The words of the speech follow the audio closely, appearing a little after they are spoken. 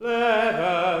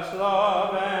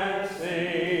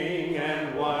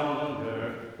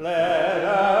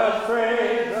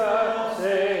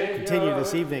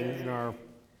this evening in our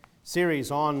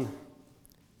series on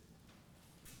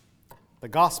the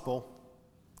gospel,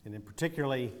 and in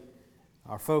particularly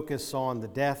our focus on the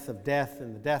death of death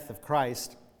and the death of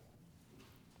Christ.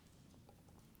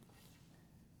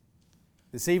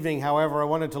 This evening, however, I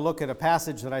wanted to look at a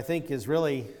passage that I think is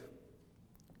really,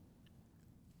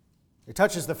 it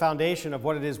touches the foundation of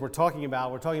what it is we're talking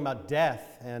about. We're talking about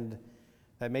death, and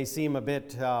that may seem a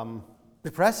bit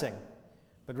depressing.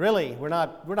 But really, we're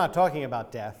not talking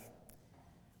about death.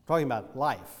 We're talking about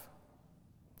life.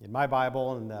 In my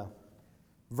Bible, in the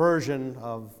version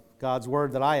of God's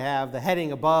Word that I have, the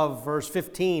heading above verse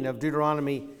 15 of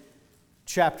Deuteronomy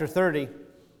chapter 30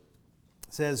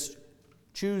 says,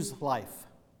 "Choose life."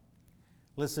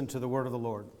 Listen to the word of the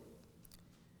Lord.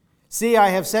 "See, I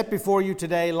have set before you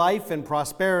today life and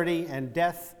prosperity and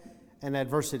death and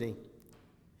adversity.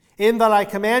 In that I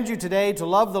command you today to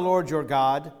love the Lord your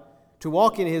God, to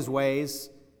walk in his ways,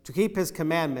 to keep his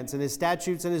commandments and his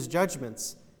statutes and his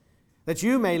judgments, that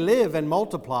you may live and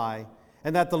multiply,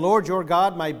 and that the Lord your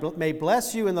God may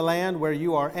bless you in the land where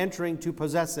you are entering to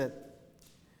possess it.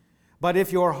 But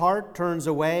if your heart turns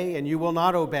away and you will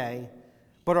not obey,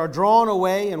 but are drawn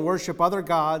away and worship other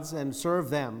gods and serve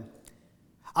them,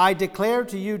 I declare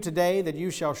to you today that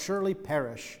you shall surely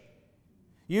perish.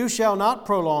 You shall not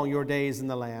prolong your days in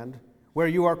the land where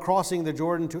you are crossing the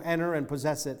Jordan to enter and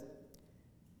possess it.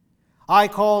 I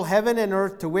call heaven and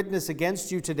earth to witness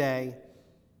against you today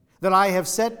that I have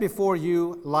set before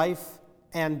you life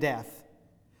and death,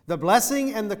 the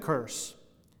blessing and the curse.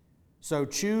 So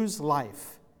choose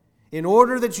life, in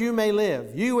order that you may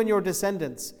live, you and your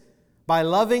descendants, by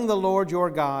loving the Lord your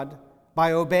God,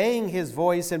 by obeying his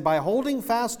voice, and by holding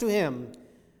fast to him.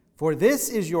 For this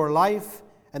is your life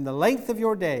and the length of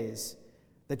your days,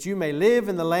 that you may live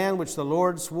in the land which the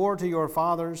Lord swore to your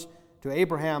fathers, to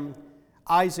Abraham,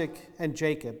 Isaac, and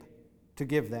Jacob, to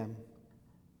give them."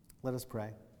 Let us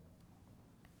pray.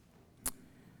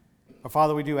 Our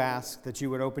Father, we do ask that you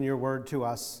would open your word to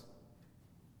us,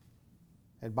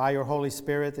 and by your Holy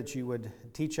Spirit that you would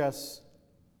teach us,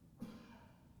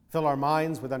 fill our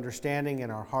minds with understanding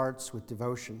and our hearts with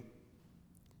devotion.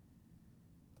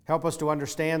 Help us to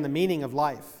understand the meaning of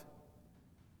life.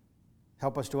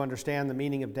 Help us to understand the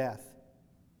meaning of death,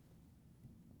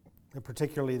 and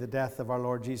particularly the death of our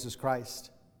Lord Jesus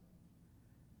Christ,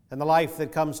 and the life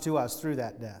that comes to us through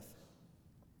that death.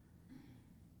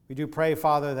 We do pray,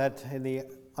 Father, that in the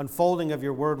unfolding of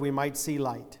your word we might see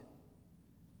light.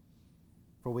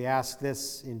 For we ask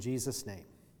this in Jesus' name.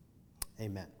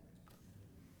 Amen.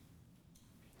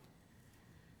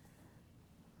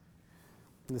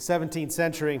 In the 17th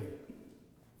century,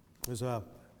 there was a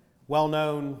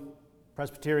well-known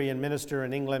Presbyterian minister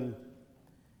in England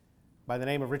by the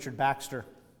name of Richard Baxter.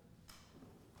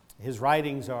 His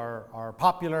writings are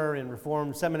popular in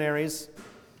Reformed seminaries,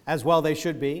 as well they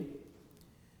should be.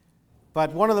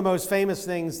 But one of the most famous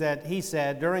things that he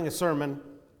said during a sermon,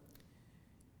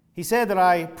 he said that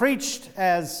I preached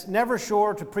as never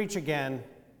sure to preach again,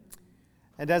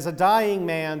 and as a dying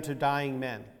man to dying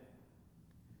men.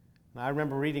 And I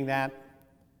remember reading that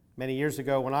many years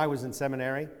ago when I was in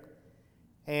seminary,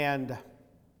 and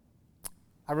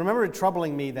I remember it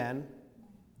troubling me then,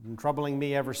 and troubling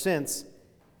me ever since,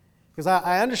 because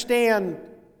I understand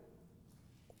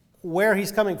where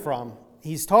he's coming from.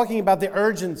 He's talking about the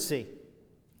urgency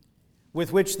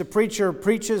with which the preacher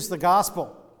preaches the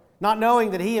gospel, not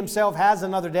knowing that he himself has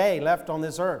another day left on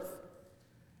this earth.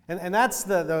 And that's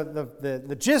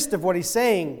the gist of what he's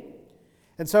saying.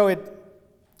 And so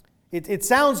it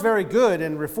sounds very good,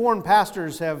 and Reformed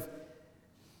pastors have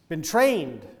been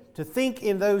trained to think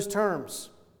in those terms,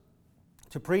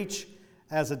 to preach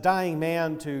as a dying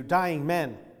man to dying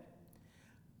men.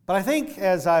 But I think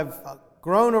as I've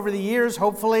grown over the years,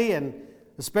 hopefully, and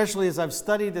especially as I've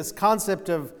studied this concept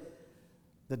of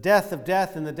the death of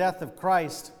death and the death of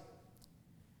Christ,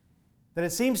 that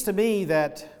it seems to me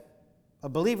that a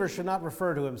believer should not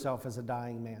refer to himself as a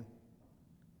dying man,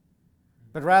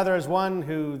 but rather as one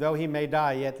who, though he may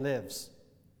die, yet lives.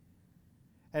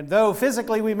 And though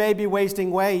physically we may be wasting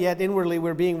away, yet inwardly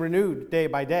we're being renewed day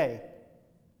by day.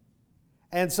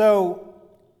 And so,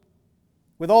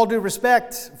 with all due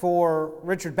respect for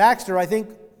Richard Baxter, I think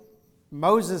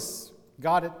Moses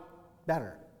got it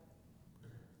better.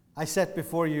 I set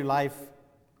before you life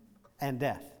and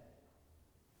death.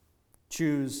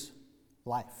 Choose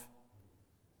life.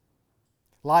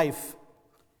 Life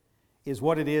is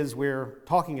what it is we're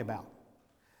talking about.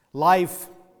 Life,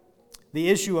 the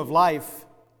issue of life,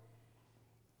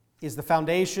 is the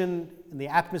foundation and the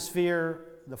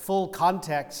atmosphere, the full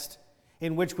context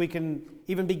in which we can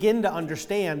even begin to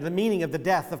understand the meaning of the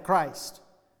death of Christ.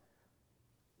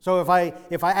 So if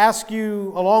I ask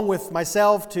you, along with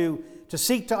myself, to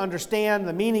seek to understand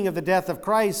the meaning of the death of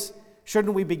Christ,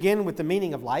 shouldn't we begin with the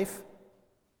meaning of life?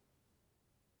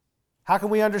 How can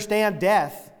we understand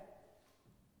death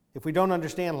if we don't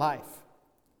understand life?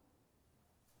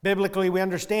 Biblically, we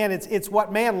understand it's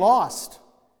what man lost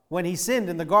when he sinned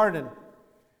in the garden.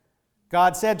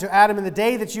 God said to Adam, "In the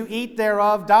day that you eat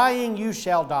thereof, dying you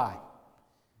shall die."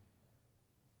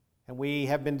 And we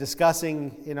have been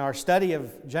discussing in our study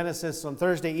of Genesis on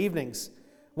Thursday evenings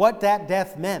what that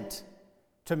death meant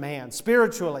to man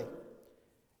spiritually,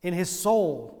 in his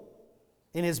soul,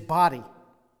 in his body.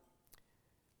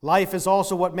 Life is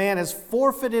also what man has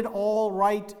forfeited all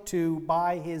right to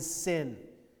by his sin.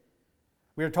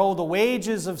 We are told the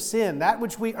wages of sin, that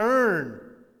which we earn,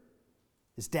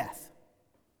 is death.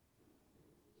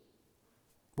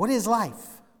 What is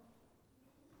life?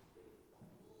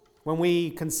 When we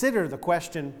consider the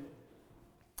question,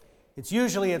 it's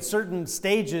usually at certain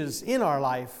stages in our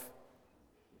life.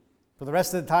 For the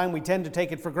rest of the time, we tend to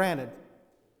take it for granted.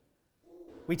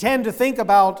 We tend to think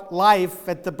about life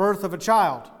at the birth of a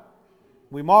child.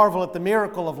 We marvel at the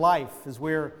miracle of life as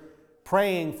we're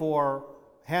praying for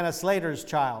Hannah Slater's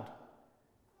child,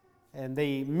 and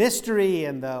the mystery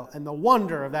and the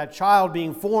wonder of that child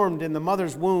being formed in the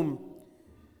mother's womb.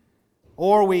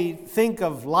 Or we think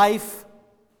of life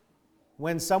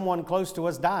when someone close to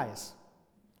us dies,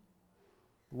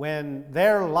 when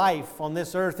their life on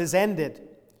this earth is ended.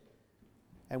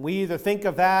 And we either think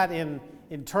of that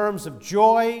in terms of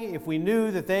joy, if we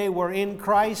knew that they were in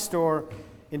Christ, or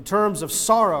in terms of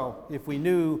sorrow, if we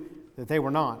knew that they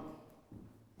were not.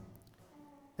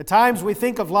 At times we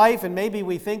think of life, and maybe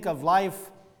we think of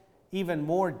life even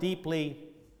more deeply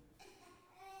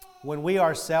when we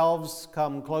ourselves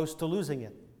come close to losing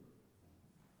it.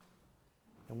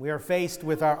 And we are faced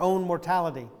with our own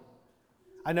mortality.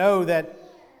 I know that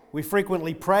we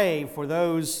frequently pray for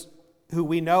those who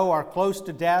we know are close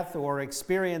to death or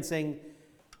experiencing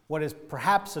what is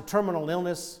perhaps a terminal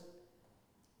illness.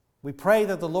 We pray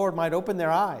that the Lord might open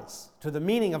their eyes to the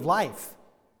meaning of life,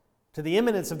 to the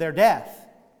imminence of their death,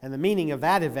 and the meaning of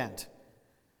that event.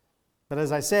 But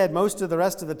as I said, most of the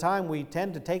rest of the time we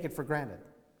tend to take it for granted.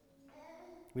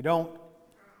 We don't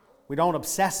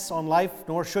obsess on life,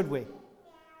 nor should we.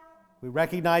 We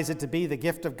recognize it to be the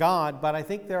gift of God, but I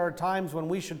think there are times when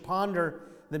we should ponder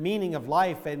the meaning of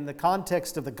life in the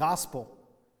context of the gospel.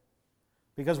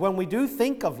 Because when we do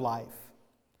think of life,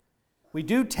 we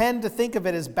do tend to think of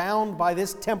it as bound by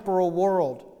this temporal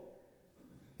world.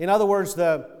 In other words,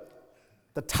 the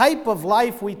type of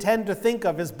life we tend to think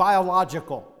of is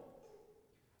biological.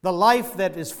 The life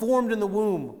that is formed in the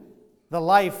womb, the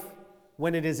life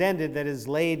when it is ended that is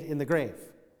laid in the grave.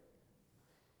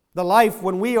 The life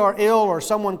when we are ill or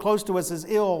someone close to us is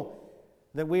ill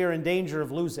that we are in danger of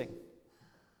losing.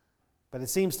 But it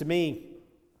seems to me,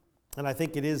 and I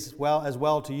think it is as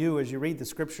well to you as you read the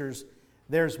Scriptures,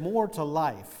 there's more to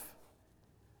life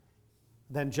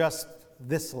than just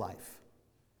this life.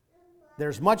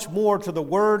 There's much more to the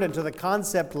word and to the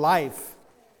concept life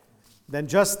than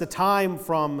just the time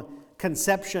from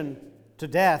conception to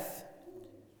death.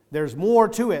 There's more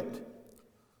to it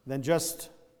than just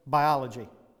biology.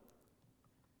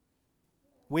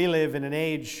 We live in an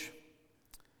age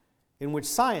in which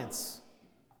science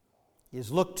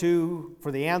is looked to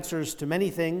for the answers to many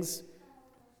things.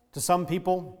 To some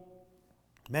people,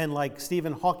 men like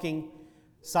Stephen Hawking,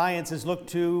 science is looked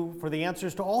to for the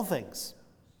answers to all things.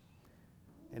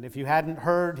 And if you hadn't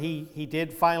heard, he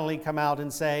did finally come out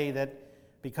and say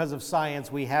that because of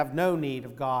science we have no need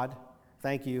of God.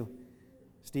 Thank you,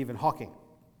 Stephen Hawking.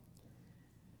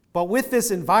 But with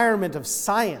this environment of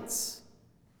science,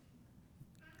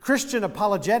 Christian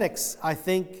apologetics, I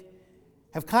think,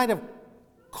 have kind of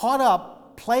caught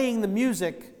up playing the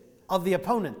music of the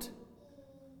opponent,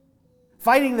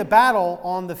 fighting the battle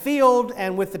on the field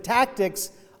and with the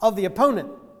tactics of the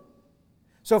opponent.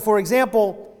 So, for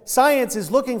example, science is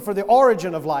looking for the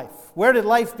origin of life. Where did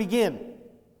life begin?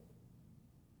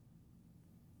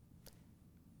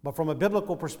 But from a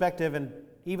biblical perspective and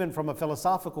even from a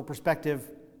philosophical perspective,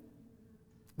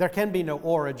 there can be no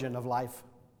origin of life.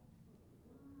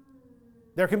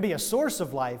 There can be a source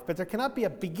of life, but there cannot be a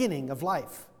beginning of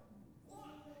life.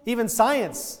 Even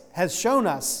science has shown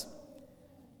us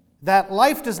that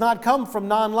life does not come from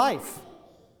non-life.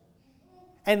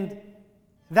 And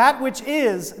that which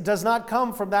is does not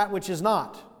come from that which is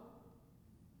not.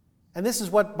 And this is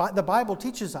what the Bible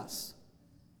teaches us.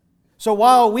 So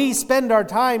while we spend our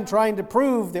time trying to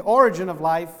prove the origin of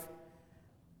life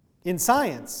in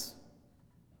science,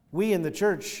 we in the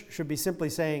church should be simply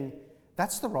saying,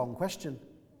 that's the wrong question.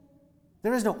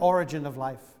 There is no origin of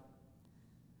life.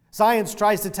 Science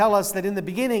tries to tell us that in the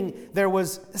beginning there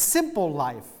was simple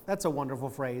life. That's a wonderful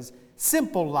phrase.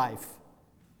 Simple life.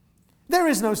 There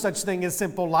is no such thing as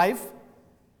simple life.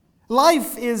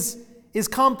 Life is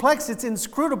complex, it's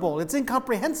inscrutable, it's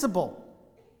incomprehensible.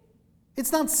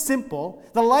 It's not simple.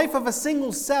 The life of a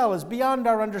single cell is beyond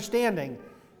our understanding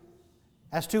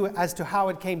as to how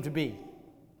it came to be.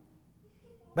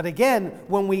 But again,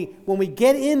 when we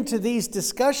get into these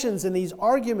discussions and these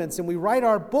arguments and we write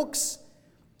our books,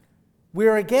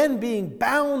 we're again being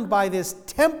bound by this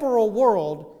temporal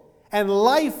world and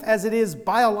life as it is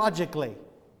biologically,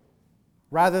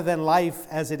 rather than life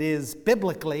as it is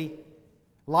biblically,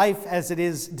 life as it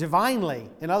is divinely.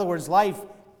 In other words, life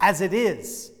as it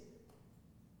is.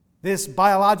 This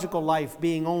biological life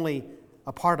being only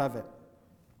a part of it.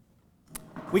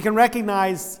 We can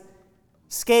recognize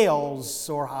scales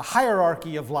or a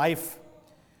hierarchy of life.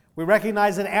 We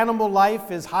recognize that animal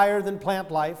life is higher than plant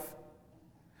life.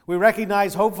 We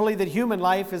recognize, hopefully, that human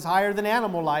life is higher than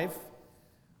animal life.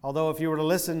 Although if you were to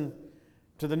listen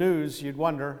to the news, you'd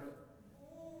wonder.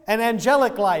 And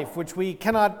angelic life, which we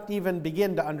cannot even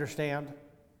begin to understand.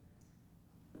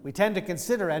 We tend to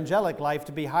consider angelic life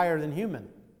to be higher than human.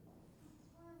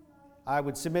 I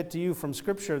would submit to you from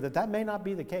Scripture that may not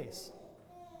be the case.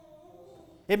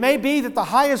 It may be that the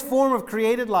highest form of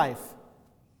created life,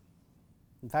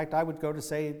 in fact, I would go to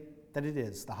say that it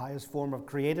is, the highest form of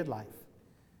created life,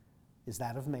 is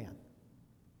that of man.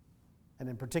 And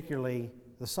in particularly,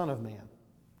 the Son of Man,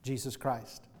 Jesus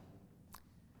Christ.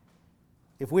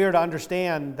 If we are to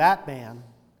understand that man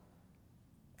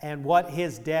and what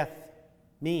his death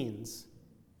means,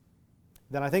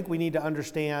 then I think we need to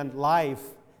understand life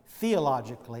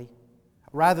theologically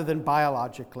rather than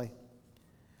biologically.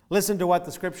 Listen to what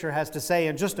the Scripture has to say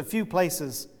in just a few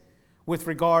places with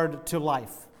regard to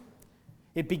life.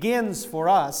 It begins for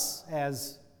us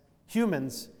as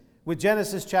humans with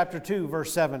Genesis chapter 2,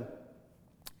 verse 7.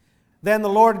 Then the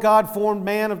Lord God formed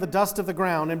man of the dust of the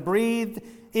ground and breathed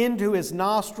into his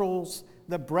nostrils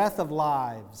the breath of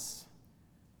lives.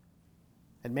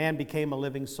 And man became a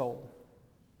living soul.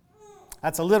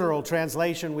 That's a literal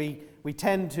translation. We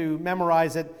tend to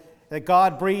memorize it, that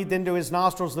God breathed into his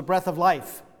nostrils the breath of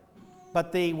life.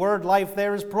 But the word life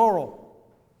there is plural.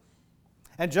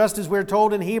 And just as we're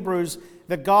told in Hebrews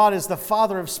that God is the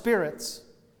Father of spirits,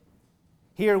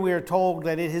 here we are told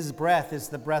that his breath is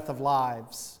the breath of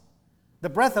lives. The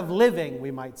breath of living,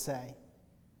 we might say.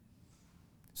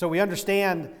 So we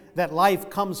understand that life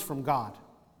comes from God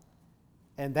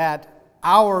and that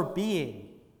our being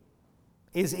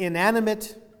is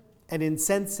inanimate and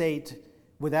insensate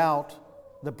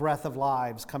without the breath of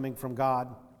lives coming from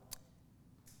God.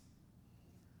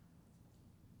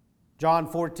 John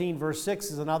 14, verse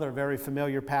 6 is another very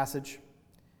familiar passage,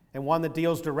 and one that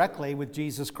deals directly with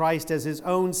Jesus Christ as his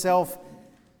own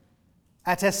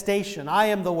self-attestation. I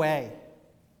am the way,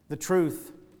 the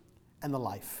truth, and the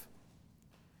life.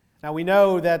 Now we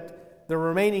know that the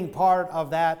remaining part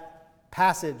of that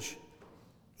passage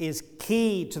is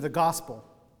key to the gospel.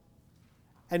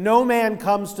 And no man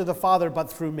comes to the Father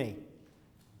but through me.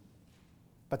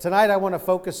 But tonight I want to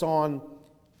focus on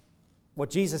what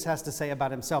Jesus has to say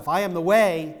about himself. I am the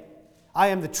way, I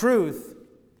am the truth,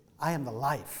 I am the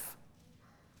life.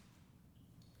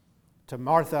 To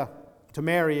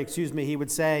Mary, he would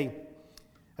say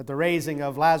at the raising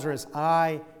of Lazarus,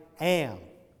 I am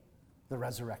the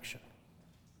resurrection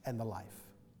and the life.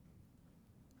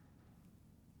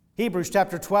 Hebrews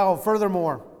chapter 12,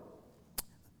 furthermore,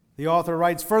 the author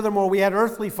writes, furthermore, we had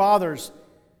earthly fathers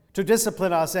to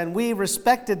discipline us, and we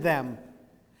respected them.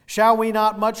 Shall we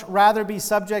not much rather be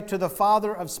subject to the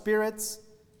Father of spirits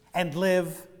and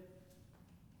live?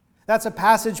 That's a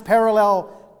passage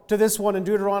parallel to this one in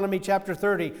Deuteronomy chapter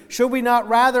 30. Should we not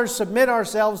rather submit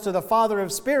ourselves to the Father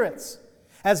of spirits?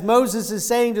 As Moses is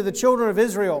saying to the children of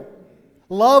Israel,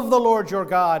 love the Lord your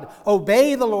God,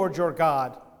 obey the Lord your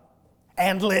God,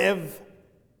 and live.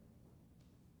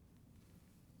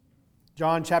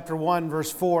 John chapter 1,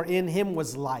 verse 4, in him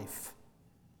was life,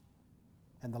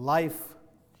 and the life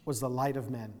was the light of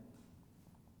men.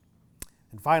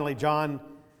 And finally, John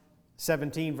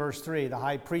 17, verse 3, the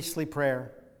high priestly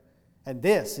prayer. And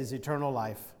this is eternal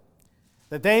life,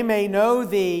 that they may know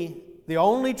thee, the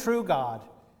only true God,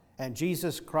 and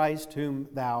Jesus Christ whom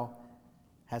thou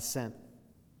hast sent.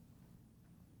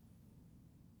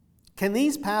 Can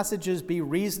these passages be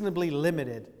reasonably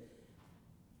limited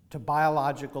to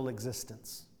biological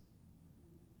existence?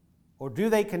 Or do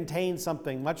they contain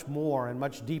something much more and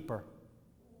much deeper?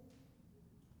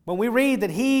 When we read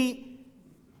that he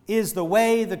is the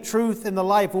way, the truth, and the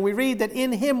life, when we read that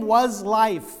in him was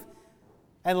life,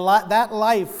 and that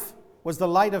life was the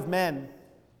light of men,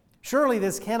 surely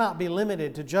this cannot be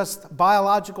limited to just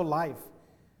biological life.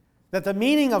 That the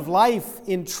meaning of life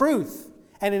in truth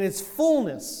and in its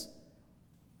fullness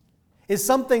is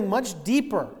something much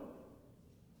deeper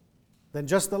than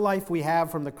just the life we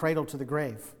have from the cradle to the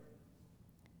grave.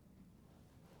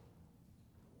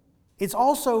 It's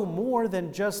also more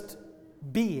than just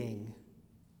being.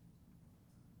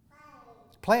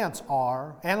 Plants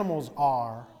are, animals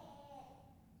are.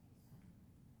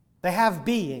 They have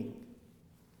being.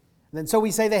 And so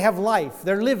we say they have life,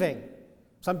 they're living.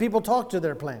 Some people talk to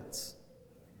their plants.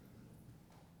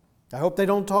 I hope they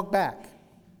don't talk back.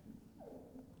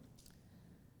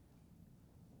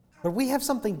 But we have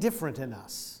something different in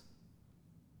us.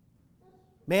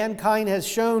 Mankind has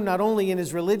shown, not only in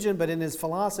his religion but in his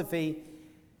philosophy,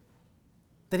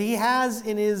 that he has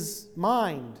in his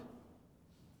mind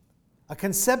a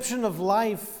conception of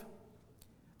life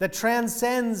that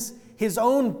transcends his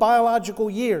own biological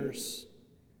years.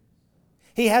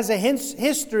 He has a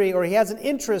history, or he has an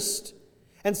interest,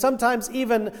 and sometimes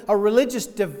even a religious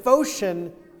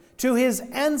devotion to his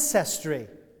ancestry.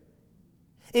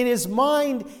 In his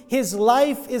mind, his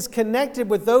life is connected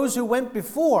with those who went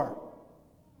before.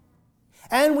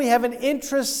 And we have an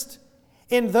interest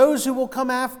in those who will come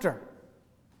after.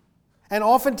 And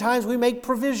oftentimes we make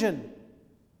provision.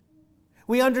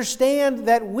 We understand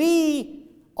that we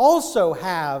also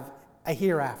have a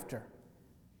hereafter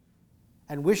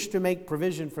and wish to make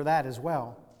provision for that as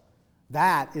well.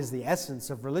 That is the essence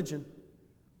of religion,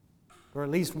 or at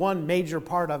least one major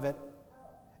part of it.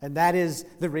 And that is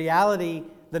the reality,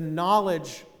 the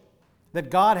knowledge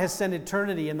that God has sent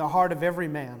eternity in the heart of every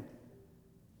man.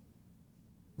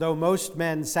 Though most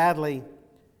men, sadly,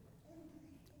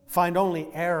 find only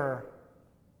error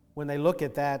when they look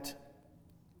at that,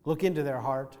 look into their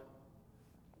heart.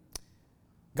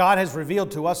 God has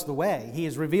revealed to us the way. He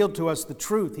has revealed to us the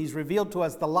truth. He's revealed to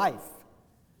us the life.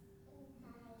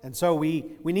 And so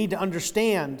we need to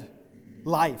understand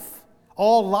life.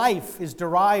 All life is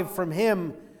derived from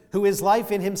Him who is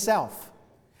life in Himself.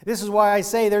 This is why I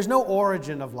say there's no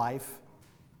origin of life.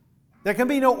 There can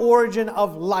be no origin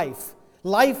of life.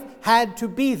 Life had to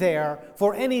be there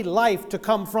for any life to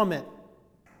come from it.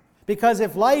 Because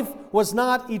if life was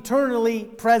not eternally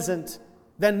present,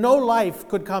 then no life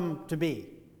could come to be.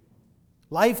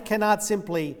 Life cannot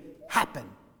simply happen.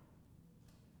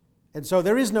 And so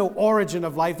there is no origin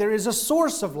of life. There is a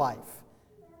source of life.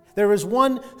 There is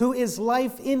one who is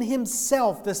life in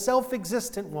Himself, the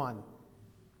self-existent one.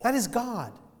 That is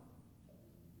God.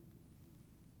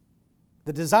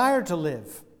 The desire to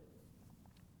live,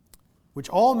 which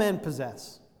all men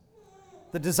possess,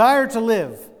 the desire to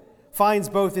live finds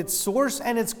both its source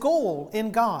and its goal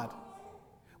in God.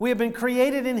 We have been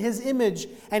created in His image,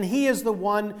 and He is the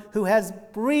one who has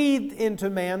breathed into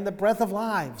man the breath of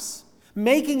lives,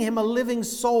 making him a living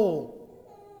soul.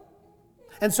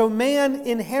 And so man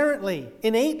inherently,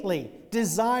 innately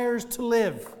desires to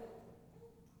live.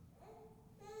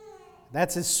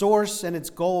 That's its source, and its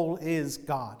goal is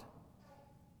God.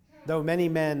 Though many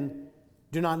men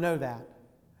do not know that.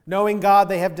 Knowing God,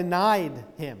 they have denied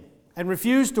Him and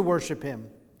refused to worship Him.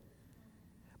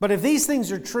 But if these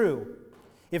things are true,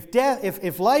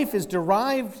 if life is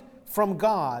derived from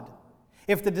God,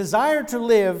 if the desire to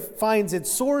live finds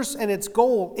its source and its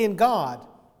goal in God,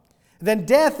 then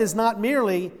death is not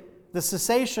merely the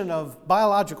cessation of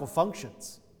biological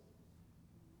functions.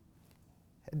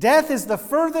 Death is the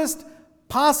furthest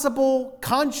possible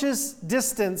conscious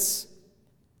distance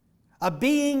a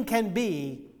being can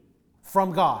be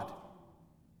from God.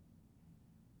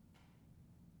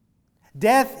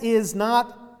 Death is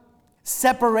not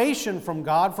separation from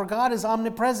God, for God is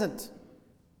omnipresent.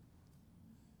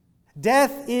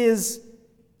 Death is,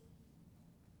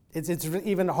 it's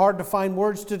even hard to find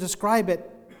words to describe it.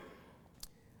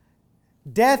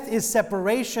 Death is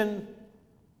separation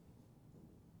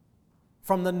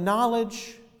from the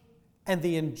knowledge and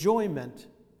the enjoyment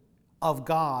of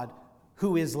God,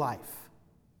 who is life.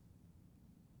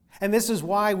 And this is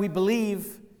why we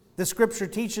believe the Scripture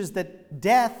teaches that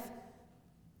death,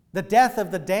 the death of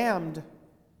the damned,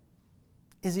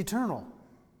 is eternal.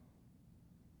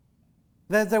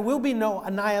 That there will be no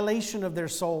annihilation of their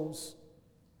souls.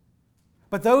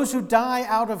 But those who die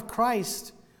out of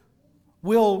Christ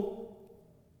will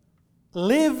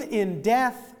live in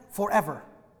death forever,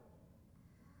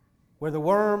 where the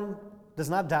worm does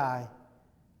not die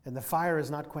and the fire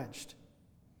is not quenched.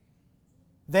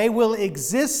 They will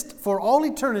exist for all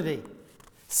eternity,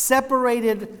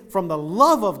 separated from the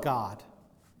love of God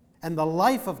and the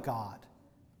life of God,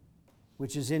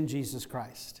 which is in Jesus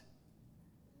Christ.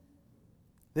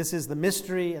 This is the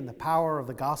mystery and the power of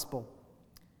the gospel.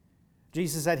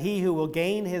 Jesus said, "He who will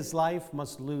gain his life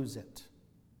must lose it."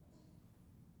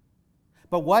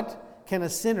 But what can a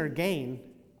sinner gain,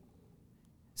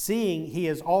 seeing he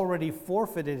has already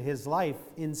forfeited his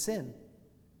life in sin?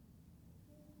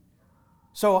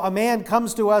 So a man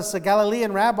comes to us, a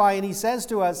Galilean rabbi, and he says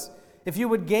to us, "If you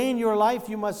would gain your life,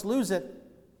 you must lose it.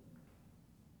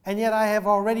 And yet I have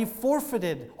already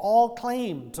forfeited all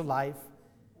claim to life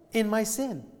in my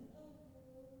sin.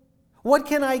 What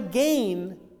can I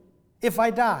gain if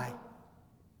I die?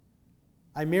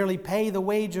 I merely pay the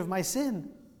wage of my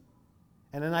sin,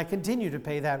 and then I continue to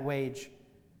pay that wage,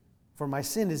 for my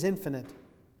sin is infinite."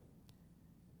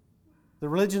 The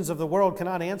religions of the world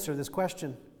cannot answer this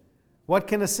question. What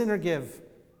can a sinner give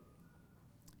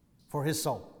for his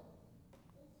soul?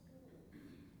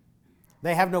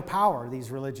 They have no power,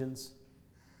 these religions,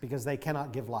 because they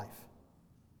cannot give life.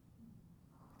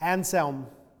 Anselm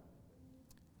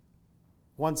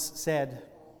once said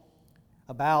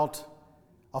about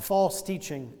a false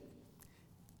teaching,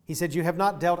 he said, "You have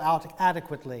not dealt out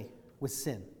adequately with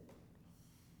sin."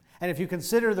 And if you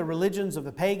consider the religions of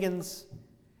the pagans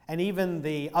and even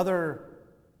the other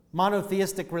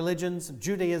monotheistic religions of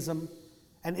Judaism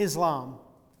and Islam,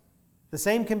 the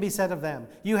same can be said of them.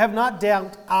 You have not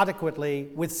dealt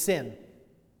adequately with sin.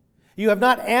 You have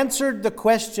not answered the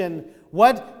question,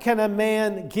 what can a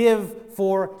man give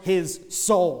for his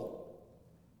soul?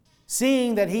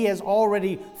 Seeing that he has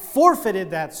already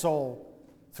forfeited that soul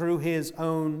through his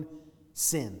own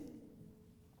sin.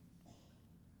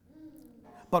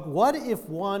 But what if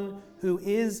one who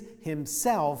is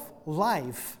himself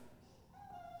life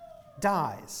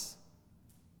dies?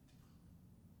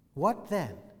 What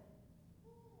then?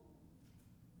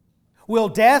 Will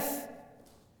the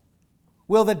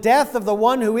death of the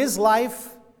one who is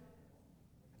life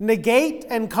negate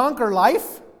and conquer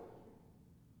life?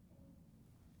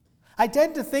 I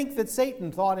tend to think that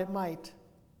Satan thought it might.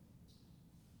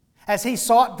 As he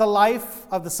sought the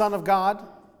life of the Son of God,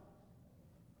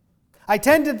 I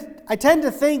tend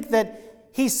to think that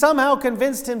he somehow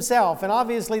convinced himself, and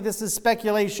obviously this is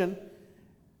speculation,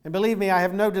 and believe me, I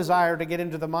have no desire to get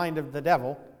into the mind of the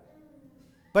devil.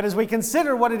 But as we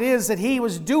consider what it is that he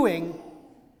was doing,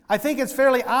 I think it's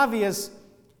fairly obvious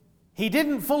he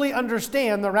didn't fully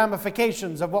understand the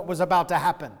ramifications of what was about to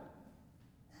happen.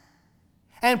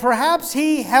 And perhaps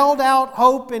he held out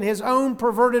hope in his own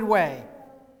perverted way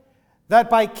that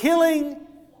by killing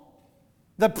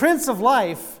the Prince of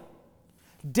Life,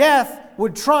 death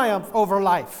would triumph over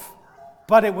life.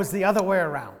 But it was the other way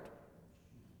around.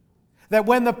 That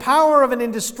when the power of an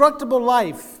indestructible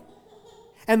life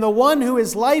and the one who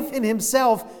is life in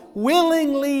himself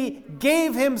willingly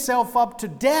gave himself up to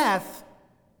death,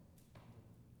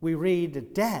 we read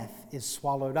that death is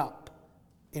swallowed up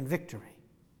in victory.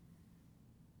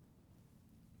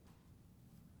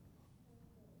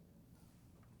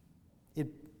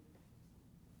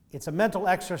 It's a mental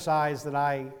exercise that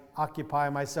I occupy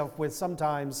myself with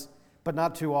sometimes, but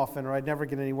not too often, or I'd never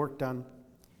get any work done.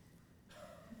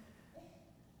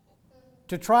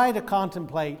 To try to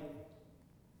contemplate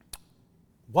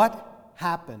what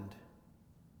happened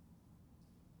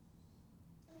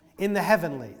in the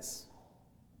heavenlies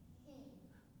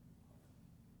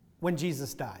when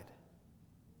Jesus died.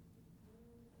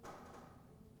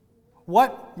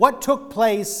 What took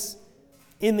place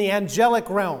in the angelic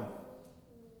realm?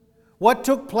 What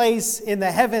took place in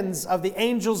the heavens of the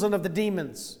angels and of the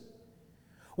demons?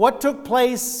 What took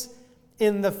place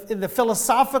in the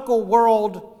philosophical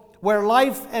world where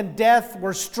life and death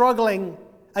were struggling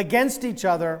against each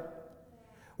other,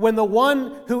 when the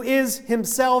one who is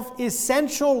himself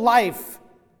essential life,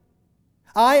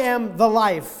 I am the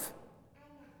life,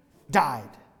 died?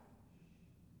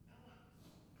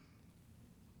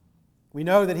 We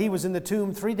know that he was in the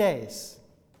tomb 3 days.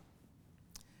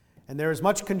 And there is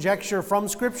much conjecture from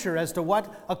Scripture as to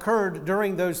what occurred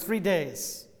during those 3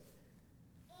 days.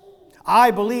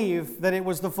 I believe that it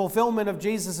was the fulfillment of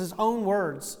Jesus' own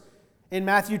words in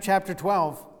Matthew chapter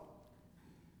 12,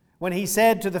 when he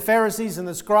said to the Pharisees and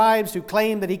the scribes who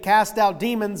claimed that he cast out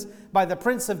demons by the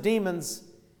prince of demons,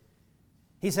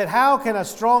 he said, "How can a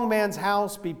strong man's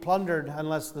house be plundered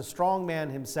unless the strong man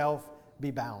himself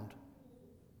be bound?"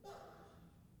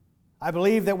 I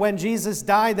believe that when Jesus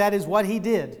died, that is what he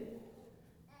did.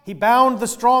 He bound the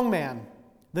strong man,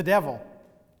 the devil.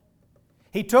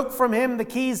 He took from him the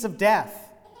keys of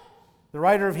death. The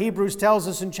writer of Hebrews tells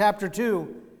us in chapter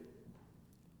 2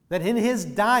 that in his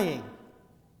dying,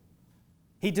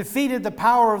 he defeated the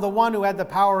power of the one who had the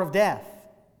power of death.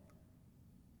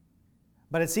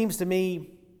 But it seems to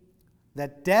me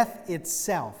that death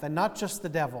itself, and not just the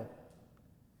devil,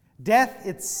 death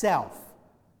itself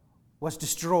was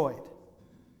destroyed.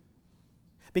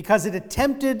 Because it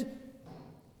attempted,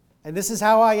 and this is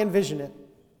how I envision it,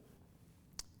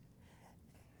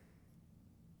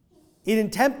 it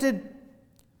attempted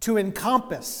to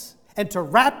encompass and to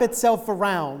wrap itself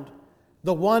around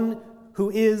the one who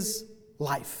is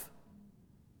life.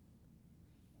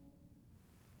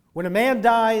 When a man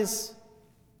dies,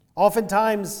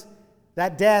 oftentimes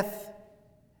that death,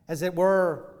 as it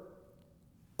were,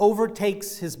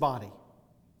 overtakes his body,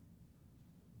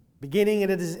 beginning at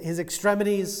his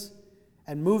extremities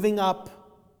and moving up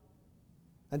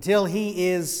until he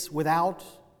is without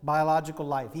biological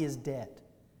life. He is dead.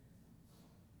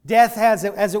 Death has,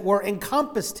 as it were,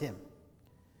 encompassed him.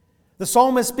 The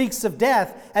psalmist speaks of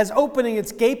death as opening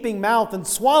its gaping mouth and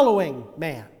swallowing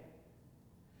man.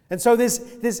 And so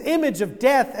this image of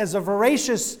death as a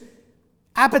voracious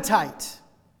appetite,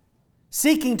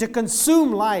 seeking to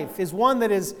consume life, is one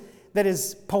that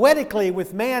is poetically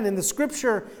with man in the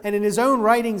Scripture and in his own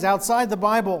writings outside the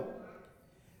Bible.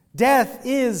 Death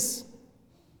is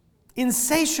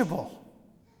insatiable.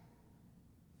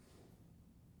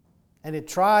 And it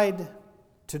tried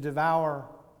to devour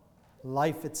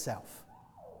life itself.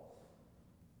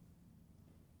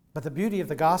 But the beauty of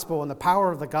the gospel and the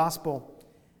power of the gospel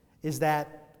is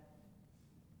that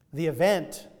the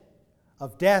event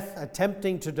of death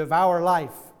attempting to devour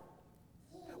life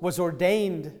was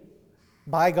ordained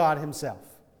by God Himself.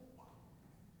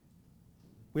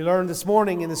 We learned this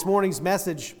morning, in this morning's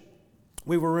message,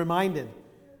 we were reminded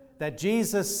that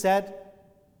Jesus set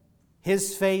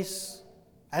His face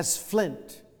as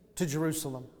flint to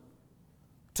Jerusalem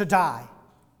to die.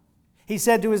 He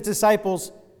said to His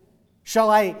disciples, "Shall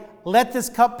I let this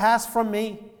cup pass from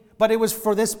me? But it was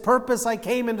for this purpose I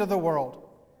came into the world."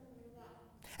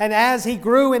 And as He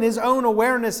grew in His own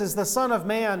awareness as the Son of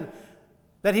Man,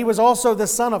 that He was also the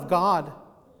Son of God,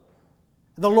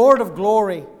 the Lord of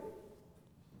glory,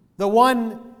 the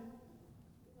one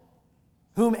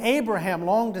whom Abraham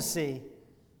longed to see,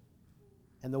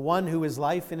 and the one who is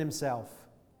life in Himself,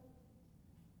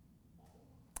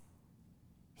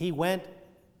 He went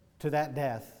to that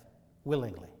death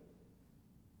willingly.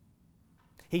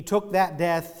 He took that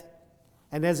death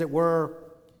and, as it were,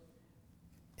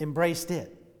 embraced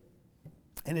it.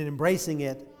 And in embracing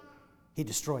it, He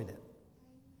destroyed it.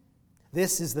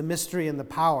 This is the mystery and the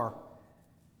power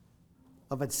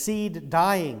of a seed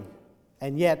dying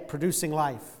and yet producing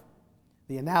life.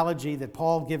 The analogy that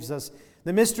Paul gives us,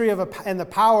 the mystery and the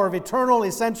power of eternal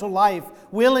essential life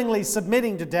willingly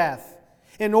submitting to death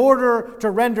in order to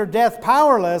render death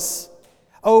powerless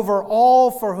over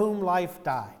all for whom life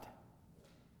died.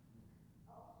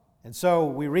 And so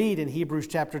we read in Hebrews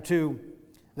chapter 2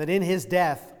 that in His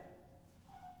death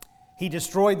He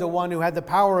destroyed the one who had the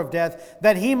power of death,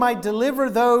 that He might deliver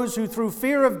those who through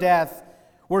fear of death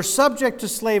were subject to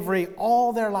slavery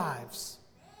all their lives.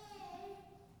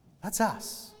 That's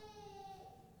us.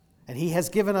 And He has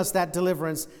given us that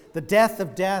deliverance, the death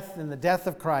of death and the death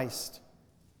of Christ,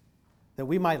 that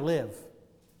we might live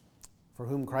for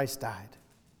whom Christ died.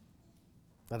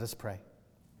 Let us pray.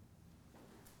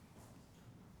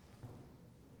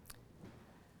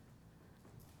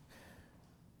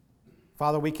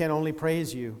 Father, we can only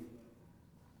praise You,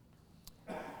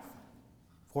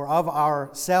 for of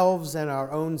ourselves and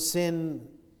our own sin,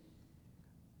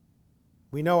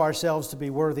 we know ourselves to be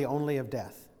worthy only of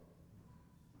death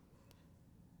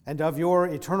and of Your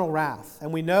eternal wrath.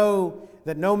 And we know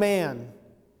that no man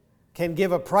can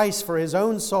give a price for his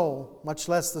own soul, much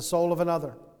less the soul of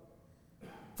another.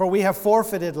 For we have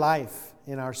forfeited life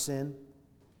in our sin.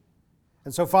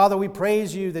 And so, Father, we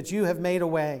praise You that You have made a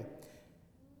way.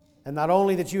 And not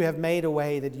only that You have made a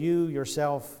way, that You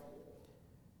Yourself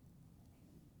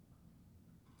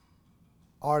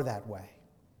are that way.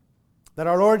 That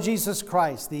our Lord Jesus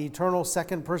Christ, the eternal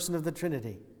second person of the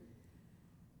Trinity,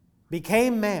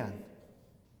 became man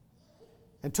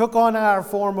and took on our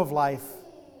form of life,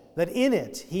 that in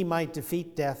it He might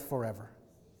defeat death forever.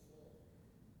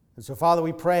 And so, Father,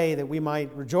 we pray that we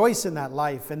might rejoice in that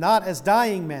life, and not as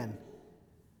dying men,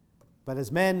 but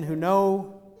as men who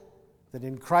know that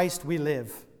in Christ we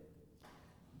live,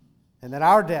 and that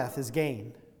our death is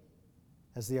gain,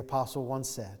 as the apostle once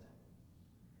said.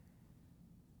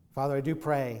 Father, I do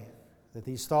pray that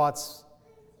these thoughts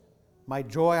might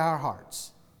joy our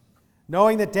hearts,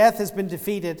 knowing that death has been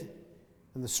defeated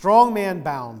and the strong man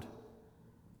bound.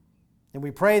 And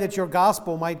we pray that Your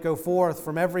gospel might go forth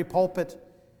from every pulpit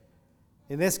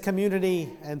in this community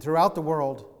and throughout the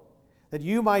world, that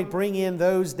You might bring in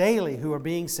those daily who are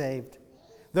being saved,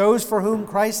 those for whom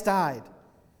Christ died,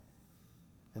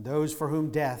 and those for whom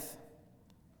death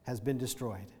has been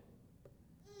destroyed.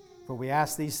 For we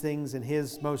ask these things in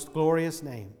his most glorious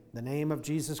name, the name of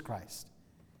Jesus Christ.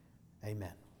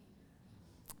 Amen.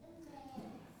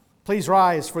 Please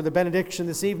rise for the benediction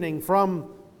this evening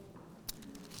from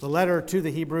the letter to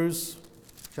the Hebrews,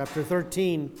 chapter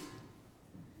 13.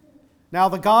 Now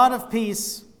the God of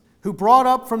peace, who brought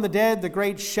up from the dead the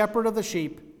great shepherd of the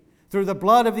sheep, through the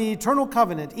blood of the eternal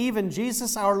covenant, even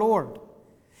Jesus our Lord,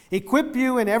 equip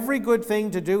you in every good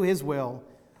thing to do his will,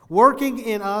 working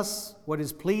in us what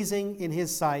is pleasing in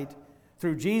his sight,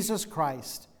 through Jesus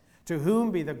Christ, to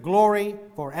whom be the glory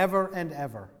forever and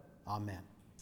ever. Amen.